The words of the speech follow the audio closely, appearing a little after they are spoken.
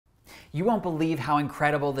You won't believe how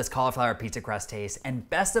incredible this cauliflower pizza crust tastes, and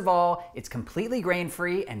best of all, it's completely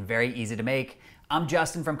grain-free and very easy to make. I'm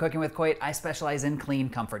Justin from Cooking with Coit. I specialize in clean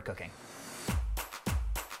comfort cooking.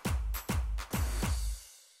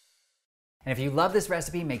 And if you love this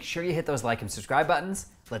recipe, make sure you hit those like and subscribe buttons.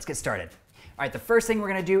 Let's get started. All right, the first thing we're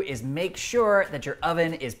gonna do is make sure that your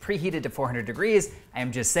oven is preheated to 400 degrees. I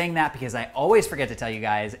am just saying that because I always forget to tell you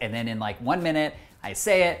guys, and then in like 1 minute, I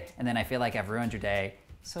say it, and then I feel like I've ruined your day.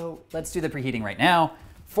 So let's do the preheating right now.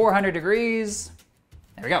 400 degrees,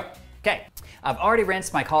 there we go. Okay, I've already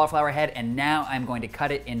rinsed my cauliflower head, and now I'm going to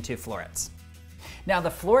cut it into florets. Now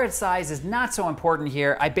the floret size is not so important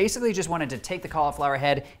here. I basically just wanted to take the cauliflower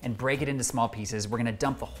head and break it into small pieces. We're gonna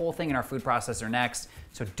dump the whole thing in our food processor next,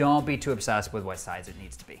 so don't be too obsessed with what size it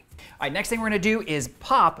needs to be. All right, next thing we're gonna do is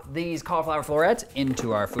pop these cauliflower florets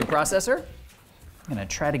into our food processor. I'm gonna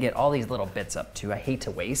try to get all these little bits up too. I hate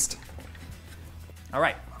to waste. All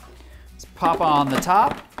right, let's pop on the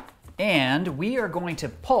top, and we are going to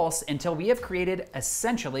pulse until we have created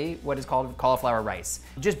essentially what is called cauliflower rice.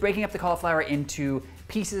 Just breaking up the cauliflower into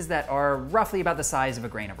pieces that are roughly about the size of a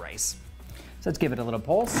grain of rice. So let's give it a little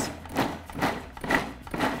pulse.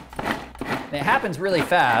 And it happens really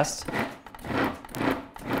fast.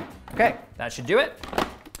 Okay, that should do it.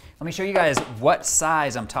 Let me show you guys what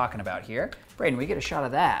size I'm talking about here. Braden, we get a shot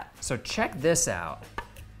of that. So check this out.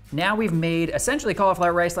 Now we've made essentially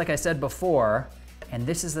cauliflower rice like I said before, and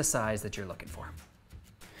this is the size that you're looking for.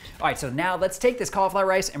 All right, so now let's take this cauliflower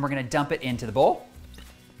rice and we're gonna dump it into the bowl.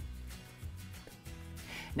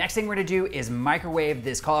 Next thing we're gonna do is microwave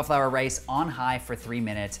this cauliflower rice on high for 3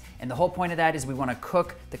 minutes, and the whole point of that is we wanna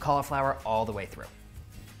cook the cauliflower all the way through.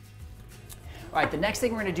 All right, the next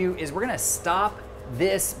thing we're gonna do is we're gonna stop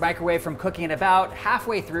this microwave from cooking at about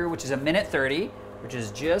halfway through, which is 1:30, which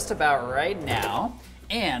is just about right now.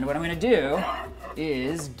 And what I'm gonna do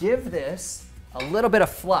is give this a little bit of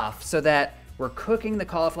fluff so that we're cooking the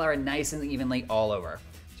cauliflower nice and evenly all over.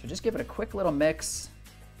 So just give it a quick little mix,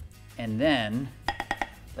 and then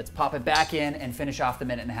let's pop it back in and finish off the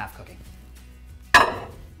 1.5 minute cooking.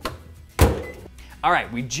 All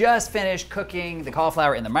right, we just finished cooking the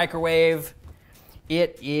cauliflower in the microwave.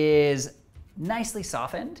 It is nicely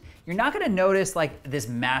softened. You're not gonna notice like this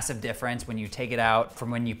massive difference when you take it out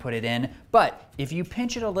from when you put it in, but if you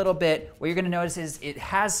pinch it a little bit, what you're gonna notice is it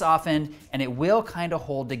has softened, and it will kind of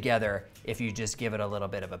hold together if you just give it a little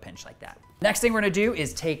bit of a pinch like that. Next thing we're gonna do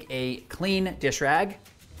is take a clean dish rag,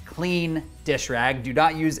 do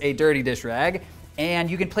not use a dirty dish rag,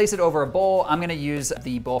 and you can place it over a bowl. I'm gonna use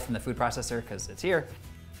the bowl from the food processor because it's here.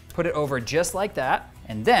 Put it over just like that,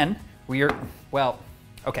 and then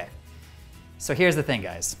okay. So here's the thing,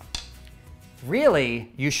 guys.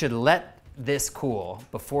 Really, you should let this cool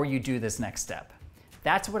before you do this next step.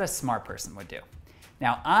 That's what a smart person would do.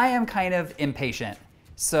 Now, I am kind of impatient,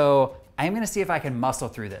 so I'm gonna see if I can muscle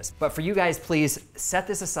through this. But for you guys, please set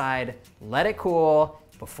this aside, let it cool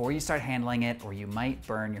before you start handling it, or you might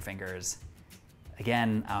burn your fingers.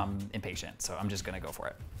 Again, I'm impatient, so I'm just gonna go for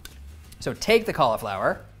it. So take the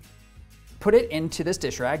cauliflower, put it into this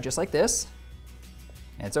dish rag just like this.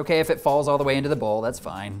 It's okay if it falls all the way into the bowl, that's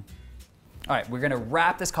fine. All right, we're gonna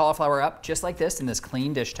wrap this cauliflower up just like this in this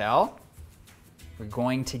clean dish towel. We're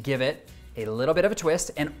going to give it a little bit of a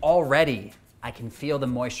twist, and already I can feel the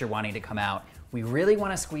moisture wanting to come out. We really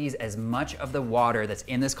wanna squeeze as much of the water that's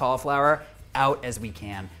in this cauliflower out as we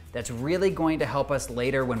can. That's really going to help us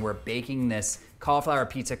later when we're baking this cauliflower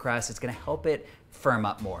pizza crust. It's gonna help it firm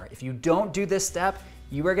up more. If you don't do this step,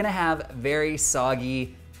 you are gonna have very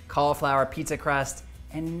soggy cauliflower pizza crust,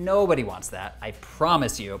 and nobody wants that, I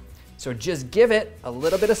promise you. So just give it a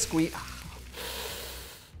little bit of squeeze.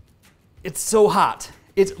 It's so hot.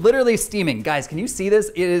 It's literally steaming. Guys, can you see this?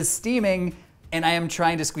 It is steaming, and I am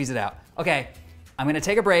trying to squeeze it out. Okay, I'm gonna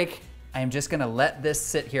take a break. I am just gonna let this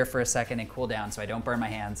sit here for a second and cool down so I don't burn my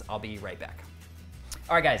hands. I'll be right back.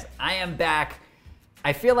 All right, guys, I am back.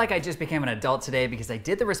 I feel like I just became an adult today because I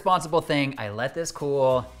did the responsible thing. I let this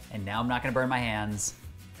cool, and now I'm not gonna burn my hands.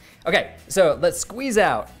 Okay, so let's squeeze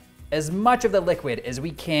out as much of the liquid as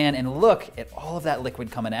we can, and look at all of that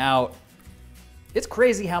liquid coming out. It's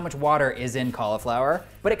crazy how much water is in cauliflower,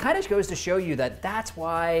 but it kind of goes to show you that that's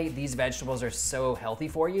why these vegetables are so healthy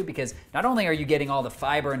for you, because not only are you getting all the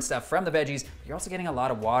fiber and stuff from the veggies, but you're also getting a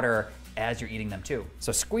lot of water as you're eating them too.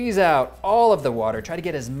 So squeeze out all of the water, try to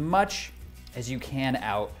get as much as you can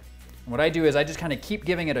out. And what I do is I just kind of keep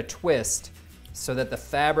giving it a twist so that the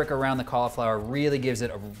fabric around the cauliflower really gives it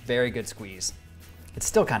a very good squeeze. It's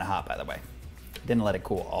still kind of hot, by the way. Didn't let it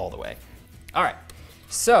cool all the way. All right,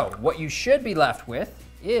 so what you should be left with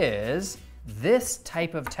is this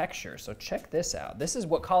type of texture. So check this out. This is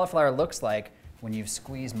what cauliflower looks like when you've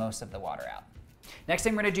squeezed most of the water out. Next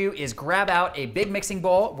thing we're gonna do is grab out a big mixing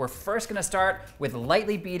bowl. We're first gonna start with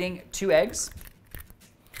lightly beating 2 eggs.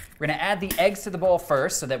 We're gonna add the eggs to the bowl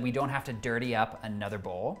first so that we don't have to dirty up another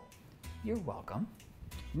bowl. You're welcome.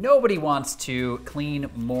 Nobody wants to clean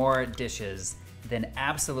more dishes than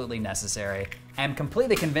absolutely necessary. I'm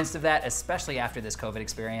completely convinced of that, especially after this COVID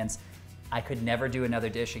experience. I could never do another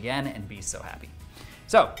dish again and be so happy.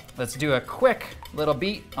 So let's do a quick little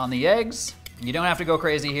beat on the eggs. You don't have to go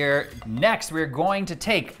crazy here. Next, we're going to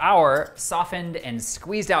take our softened and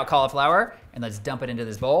squeezed out cauliflower and let's dump it into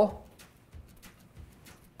this bowl.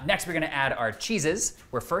 Next, we're gonna add our cheeses.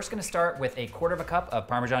 We're first gonna start with a 1/4 cup of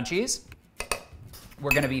Parmesan cheese.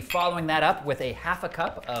 We're gonna be following that up with a 1/2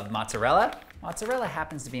 cup of mozzarella. Mozzarella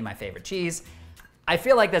happens to be my favorite cheese. I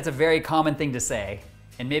feel like that's a very common thing to say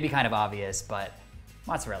and maybe kind of obvious, but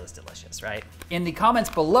mozzarella is delicious, right? In the comments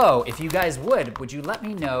below, if you guys would you let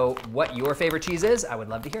me know what your favorite cheese is? I would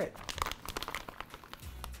love to hear it.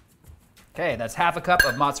 Okay, that's 1/2 cup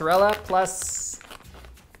of mozzarella plus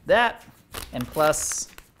that and plus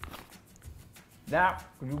that.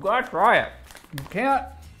 You gotta try it. You can't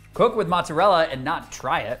cook with mozzarella and not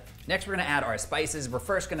try it. Next, we're gonna add our spices. We're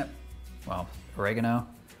first gonna, well, oregano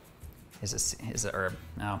is a herb.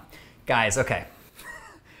 No, guys, okay.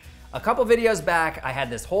 A couple videos back, I had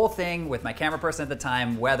this whole thing with my camera person at the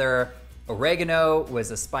time, whether oregano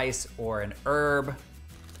was a spice or an herb.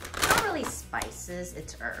 Not really spices,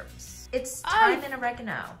 it's herbs. It's thyme and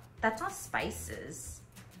oregano. That's not spices.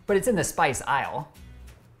 But it's in the spice aisle.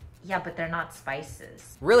 Yeah, but they're not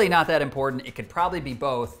spices. Really not that important. It could probably be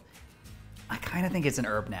both. I kind of think it's an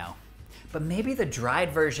herb now. But maybe the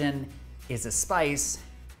dried version is a spice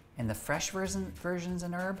and the fresh version's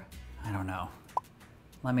an herb? I don't know.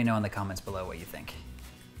 Let me know in the comments below what you think.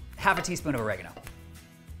 1/2 teaspoon of oregano.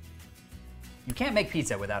 You can't make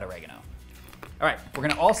pizza without oregano. All right, we're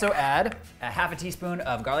gonna also add a 1/2 teaspoon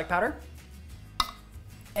of garlic powder.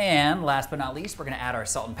 And last but not least, we're gonna add our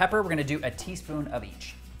salt and pepper. We're gonna do a teaspoon of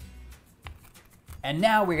each. And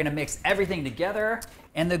now we're gonna mix everything together.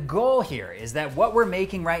 And the goal here is that what we're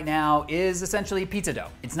making right now is essentially pizza dough.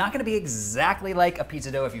 It's not gonna be exactly like a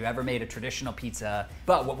pizza dough if you ever made a traditional pizza,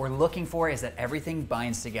 but what we're looking for is that everything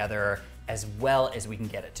binds together as well as we can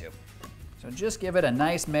get it to. So just give it a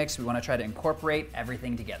nice mix. We wanna try to incorporate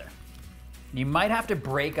everything together. You might have to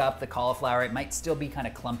break up the cauliflower. It might still be kind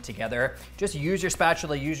of clumped together. Just use your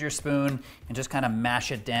spatula, use your spoon, and just kind of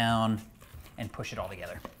mash it down and push it all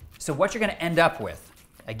together. So what you're gonna end up with,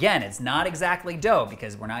 again, it's not exactly dough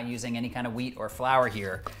because we're not using any kind of wheat or flour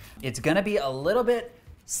here. It's gonna be a little bit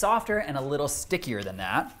softer and a little stickier than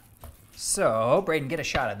that. So, Braden, get a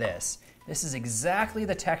shot of this. This is exactly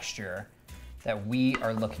the texture that we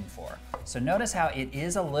are looking for. So notice how it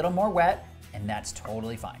is a little more wet, and that's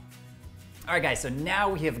totally fine. All right, guys, so now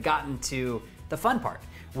we have gotten to the fun part.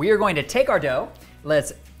 We are going to take our dough,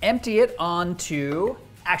 let's empty it onto,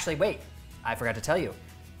 actually, wait, I forgot to tell you.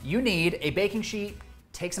 You need a baking sheet,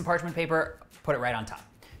 take some parchment paper, put it right on top.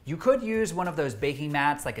 You could use one of those baking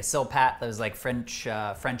mats, like a Silpat, those like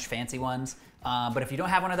French fancy ones. But if you don't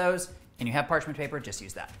have one of those and you have parchment paper, just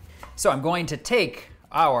use that. So I'm going to take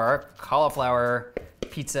our cauliflower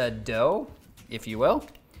pizza dough, if you will,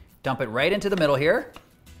 dump it right into the middle here.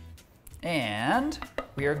 And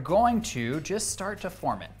we are going to just start to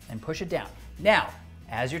form it and push it down. Now,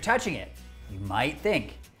 as you're touching it, you might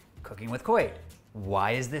think, cooking with Coit,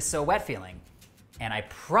 why is this so wet feeling? And I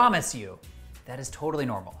promise you, that is totally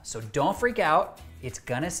normal. So don't freak out. It's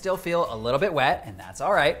gonna still feel a little bit wet, and that's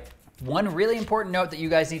all right. One really important note that you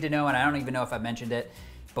guys need to know, and I don't even know if I mentioned it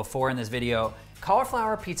before in this video,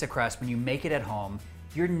 cauliflower pizza crust, when you make it at home,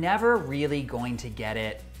 you're never really going to get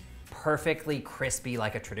it perfectly crispy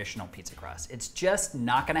like a traditional pizza crust. It's just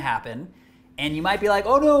not gonna happen. And you might be like,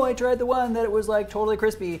 oh no, I tried the one that it was like totally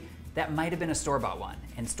crispy. That might have been a store-bought one.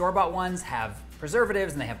 And store-bought ones have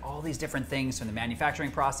preservatives and they have all these different things from the manufacturing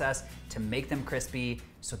process to make them crispy.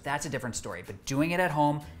 So that's a different story. But doing it at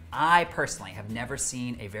home, I personally have never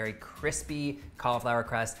seen a very crispy cauliflower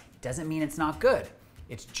crust. Doesn't mean it's not good.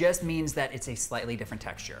 It just means that it's a slightly different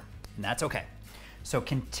texture, and that's okay. So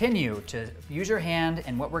continue to use your hand,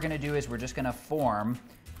 and what we're gonna do is we're just gonna form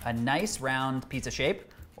a nice round pizza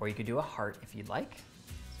shape, or you could do a heart if you'd like.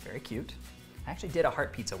 It's very cute. I actually did a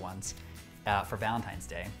heart pizza once for Valentine's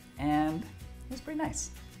Day, and it was pretty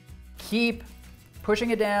nice. Keep pushing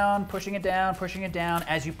it down, pushing it down, pushing it down.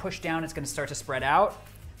 As you push down, it's gonna start to spread out.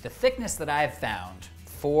 The thickness that I've found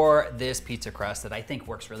for this pizza crust that I think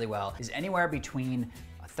works really well is anywhere between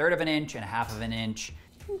 1/3 of an inch and 1/2 of an inch.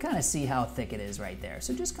 You can kind of see how thick it is right there.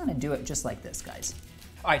 So just kind of do it just like this, guys.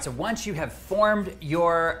 All right, so once you have formed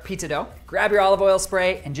your pizza dough, grab your olive oil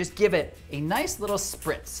spray and just give it a nice little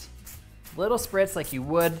spritz. Little spritz like you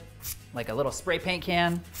would like a little spray paint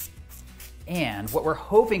can. And what we're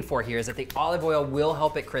hoping for here is that the olive oil will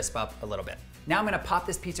help it crisp up a little bit. Now I'm gonna pop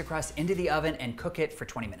this pizza crust into the oven and cook it for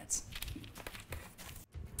 20 minutes.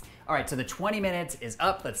 All right, so the 20 minutes is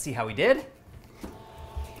up. Let's see how we did.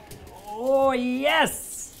 Oh,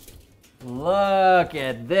 yes! Look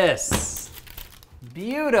at this.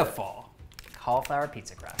 Beautiful cauliflower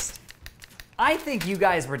pizza crust. I think you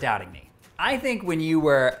guys were doubting me. I think when you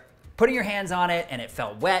were putting your hands on it and it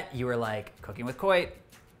felt wet, you were like, cooking with Coit,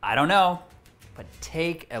 I don't know. But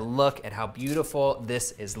take a look at how beautiful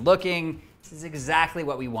this is looking. This is exactly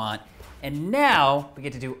what we want. And now we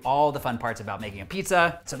get to do all the fun parts about making a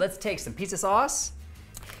pizza. So let's take some pizza sauce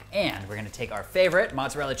and we're gonna take our favorite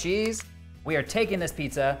mozzarella cheese. We are taking this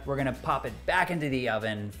pizza, we're gonna pop it back into the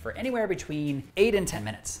oven for anywhere between 8 and 10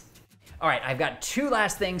 minutes. All right, I've got 2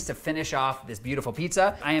 last things to finish off this beautiful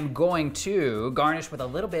pizza. I am going to garnish with a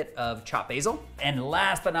little bit of chopped basil. And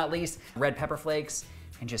last but not least, red pepper flakes,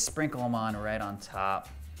 and just sprinkle them on right on top.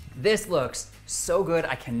 This looks so good,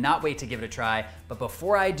 I cannot wait to give it a try. But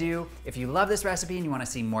before I do, if you love this recipe and you wanna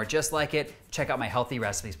see more just like it, check out my healthy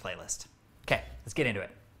recipes playlist. Okay, let's get into it.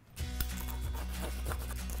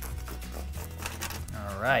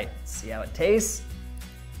 All right, see how it tastes.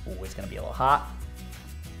 Oh, it's gonna be a little hot.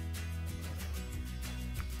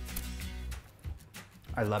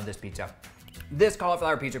 I love this pizza. This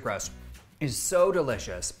cauliflower pizza crust is so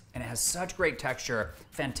delicious and it has such great texture,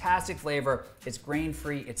 fantastic flavor. It's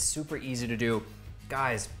grain-free, it's super easy to do.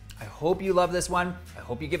 Guys, I hope you love this one. I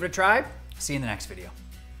hope you give it a try. See you in the next video.